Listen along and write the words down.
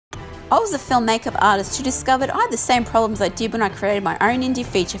I was a film makeup artist who discovered I had the same problems I did when I created my own indie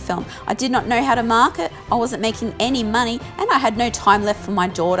feature film. I did not know how to market, I wasn't making any money, and I had no time left for my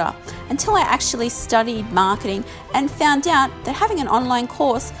daughter. Until I actually studied marketing and found out that having an online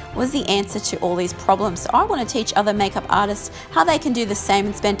course was the answer to all these problems. So I want to teach other makeup artists how they can do the same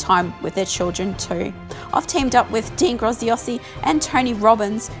and spend time with their children too. I've teamed up with Dean Graziosi and Tony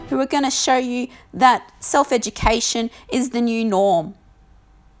Robbins, who are going to show you that self-education is the new norm.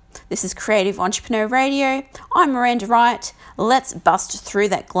 This is Creative Entrepreneur Radio. I'm Miranda Wright. Let's bust through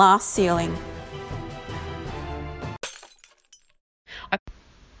that glass ceiling.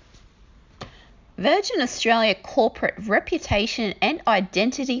 Virgin Australia Corporate Reputation and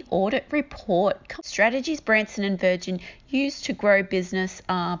Identity Audit Report. Strategies Branson and Virgin use to grow business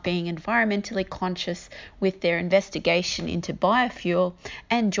are being environmentally conscious with their investigation into biofuel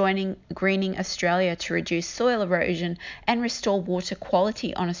and joining Greening Australia to reduce soil erosion and restore water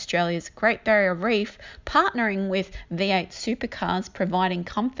quality on Australia's Great Barrier Reef, partnering with V8 Supercars, providing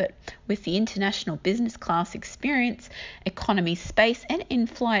comfort with the international business class experience, economy space and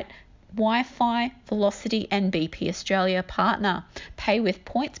in-flight Wi-Fi, Velocity and BP Australia partner. Pay with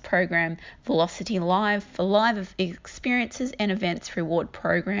Points program. Velocity Live for live experiences and events reward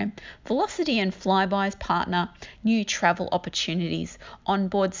program. Velocity and Flybys partner. New travel opportunities.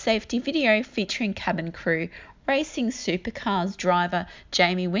 Onboard safety video featuring cabin crew. Racing Supercars driver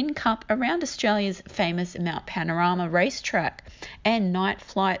Jamie Whincup around Australia's famous Mount Panorama racetrack. And night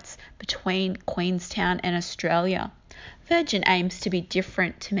flights between Queenstown and Australia. Virgin aims to be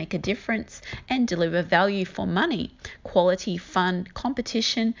different to make a difference and deliver value for money. Quality, fun,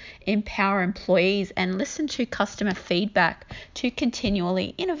 competition, empower employees and listen to customer feedback to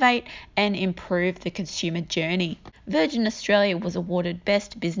continually innovate and improve the consumer journey. Virgin Australia was awarded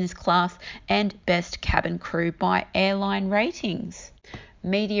Best Business Class and Best Cabin Crew by Airline Ratings.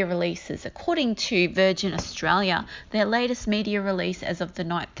 Media releases. According to Virgin Australia, their latest media release as of the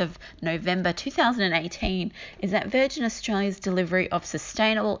 9th of November 2018 is that Virgin Australia's delivery of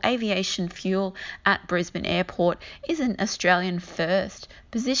sustainable aviation fuel at Brisbane Airport is an Australian first,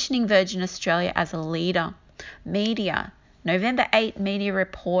 positioning Virgin Australia as a leader. Media. November 8 media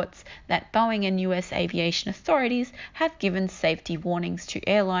reports that Boeing and US aviation authorities have given safety warnings to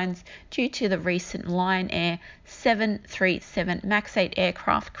airlines due to the recent Lion Air 737 MAX 8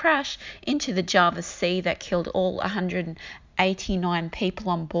 aircraft crash into the Java Sea that killed all 189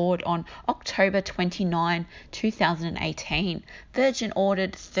 people on board on October 29, 2018. Virgin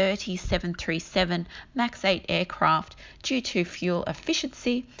ordered 30 737 MAX 8 aircraft due to fuel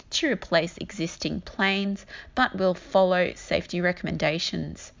efficiency to replace existing planes, but will follow safety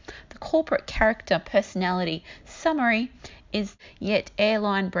recommendations. The corporate character personality summary is yet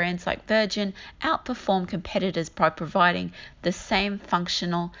airline brands like Virgin outperform competitors by providing the same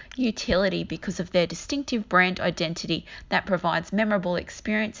functional utility because of their distinctive brand identity that provides memorable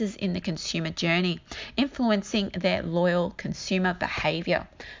experiences in the consumer journey, influencing their loyal consumer behavior.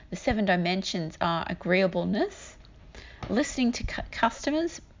 The 7 dimensions are agreeableness, listening to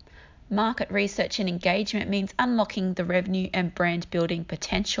customers. Market research and engagement means unlocking the revenue and brand building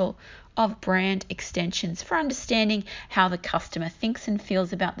potential of brand extensions for understanding how the customer thinks and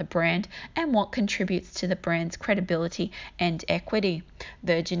feels about the brand and what contributes to the brand's credibility and equity.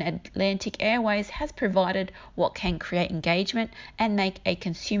 Virgin Atlantic Airways has provided what can create engagement and make a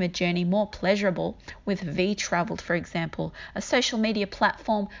consumer journey more pleasurable with V-Travel, for example, a social media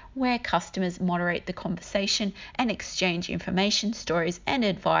platform where customers moderate the conversation and exchange information, stories and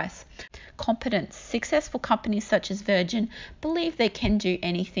advice. Competence. Successful companies such as Virgin believe they can do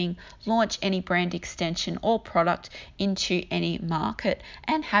anything, launch any brand extension or product into any market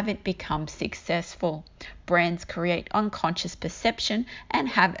and have it become successful. Brands create unconscious perception and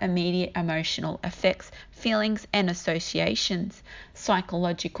have immediate emotional effects, feelings and associations.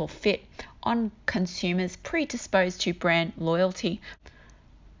 Psychological fit on consumers predisposed to brand loyalty.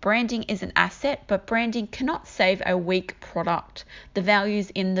 Branding is an asset, but branding cannot save a weak product. The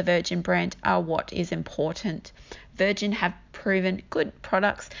values in the Virgin brand are what is important. Virgin have proven good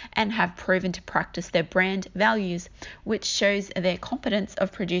products and have proven to practice their brand values, which shows their competence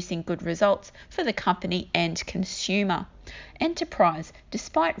of producing good results for the company and consumer. Enterprise.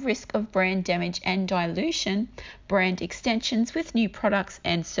 Despite risk of brand damage and dilution, brand extensions with new products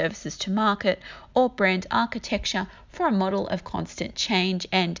and services to market, or brand architecture for a model of constant change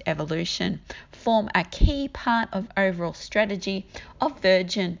and evolution form a key part of overall strategy of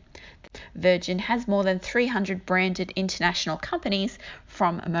Virgin. Virgin has more than 300 branded international companies,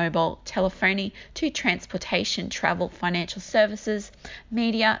 from mobile telephony to transportation, travel, financial services,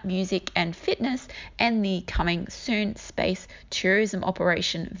 media, music and fitness, and the coming soon space tourism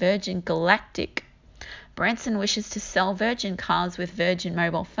operation Virgin Galactic. Branson wishes to sell Virgin cars with Virgin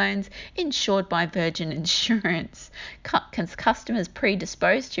mobile phones insured by Virgin Insurance. Customers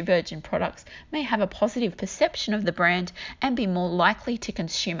predisposed to Virgin products may have a positive perception of the brand and be more likely to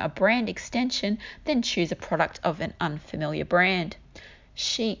consume a brand extension than choose a product of an unfamiliar brand.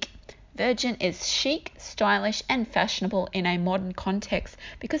 Chic. Virgin is chic, stylish and fashionable in a modern context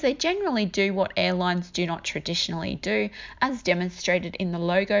because they generally do what airlines do not traditionally do, as demonstrated in the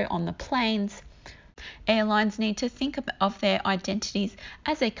logo on the planes. Airlines need to think of their identities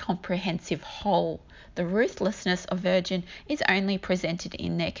as a comprehensive whole. The ruthlessness of Virgin is only presented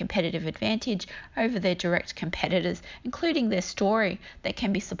in their competitive advantage over their direct competitors, including their story that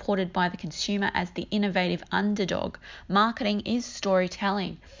can be supported by the consumer as the innovative underdog. Marketing is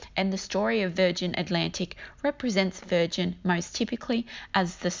storytelling, and the story of Virgin Atlantic represents Virgin most typically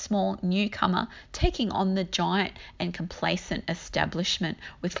as the small newcomer taking on the giant and complacent establishment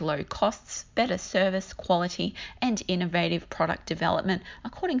with low costs, better service, quality, and innovative product development,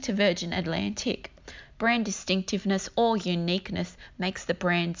 according to Virgin Atlantic. Brand distinctiveness or uniqueness makes the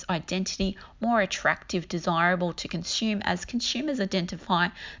brand's identity more attractive, desirable to consume, as consumers identify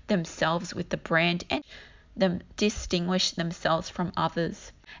themselves with the brand and distinguish themselves from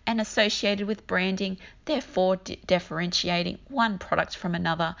others. And associated with branding, therefore differentiating one product from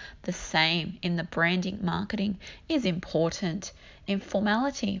another the same in the branding marketing is important.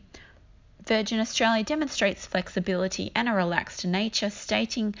 Informality. Virgin Australia demonstrates flexibility and a relaxed nature,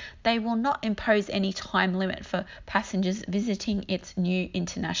 stating they will not impose any time limit for passengers visiting its new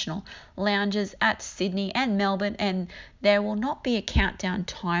international lounges at Sydney and Melbourne, and there will not be a countdown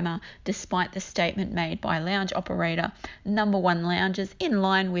timer, despite the statement made by lounge operator Number One Lounges, in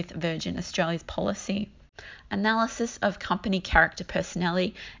line with Virgin Australia's policy. Analysis of company character,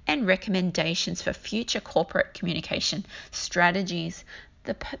 personality, and recommendations for future corporate communication strategies.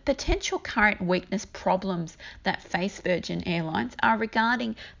 The potential current weakness problems that face Virgin Airlines are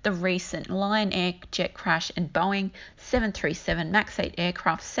regarding the recent Lion Air jet crash and Boeing 737 MAX 8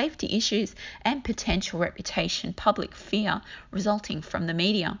 aircraft safety issues and potential reputation public fear resulting from the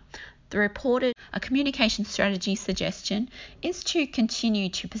media. The reported a communication strategy suggestion is to continue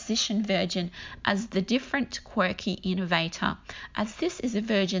to position Virgin as the different, quirky innovator, as this is a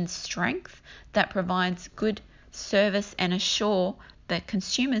Virgin's strength that provides good service and assure the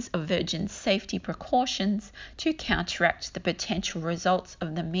consumers of Virgin's safety precautions to counteract the potential results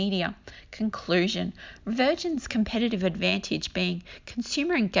of the media. Conclusion. Virgin's competitive advantage being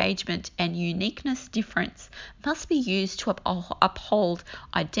consumer engagement and uniqueness difference must be used to uphold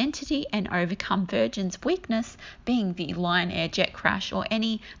identity and overcome Virgin's weakness being the Lion Air jet crash or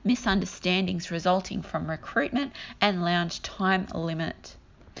any misunderstandings resulting from recruitment and lounge time limit.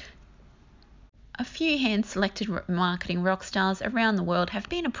 A few hand-selected marketing rock stars around the world have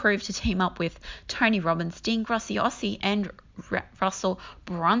been approved to team up with Tony Robbins, Dean Graziosi and Russell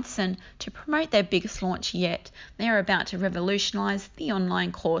Brunson to promote their biggest launch yet. They are about to revolutionise the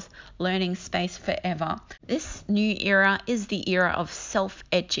online course learning space forever. This new era is the era of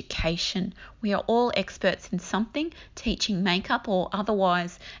self-education. We are all experts in something, teaching makeup or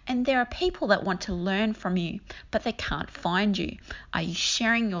otherwise, and there are people that want to learn from you, but they can't find you. Are you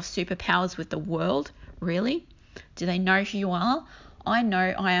sharing your superpowers with the world? Really? Do they know who you are? I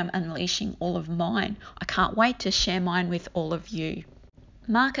know I am unleashing all of mine. I can't wait to share mine with all of you.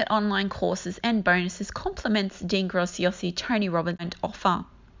 Market online courses and bonuses complements Dean Graziosi, Tony Robbins and offer.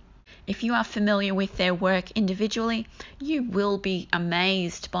 If you are familiar with their work individually, you will be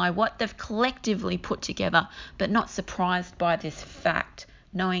amazed by what they've collectively put together, but not surprised by this fact,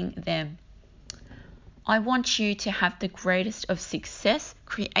 knowing them. I want you to have the greatest of success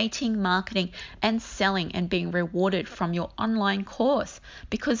creating, marketing, and selling and being rewarded from your online course.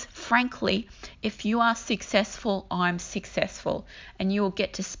 Because frankly, if you are successful, I'm successful, and you will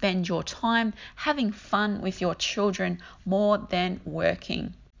get to spend your time having fun with your children more than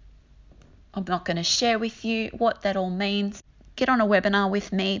working. I'm not going to share with you what that all means. Get on a webinar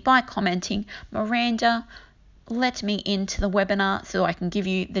with me by commenting, Miranda, let me into the webinar so I can give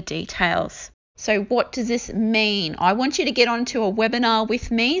you the details. So what does this mean? I want you to get onto a webinar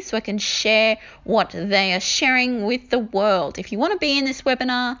with me so I can share what they are sharing with the world. If you want to be in this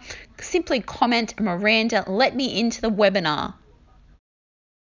webinar, simply comment, Miranda, let me into the webinar.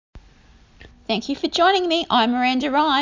 Thank you for joining me. I'm Miranda Ryan.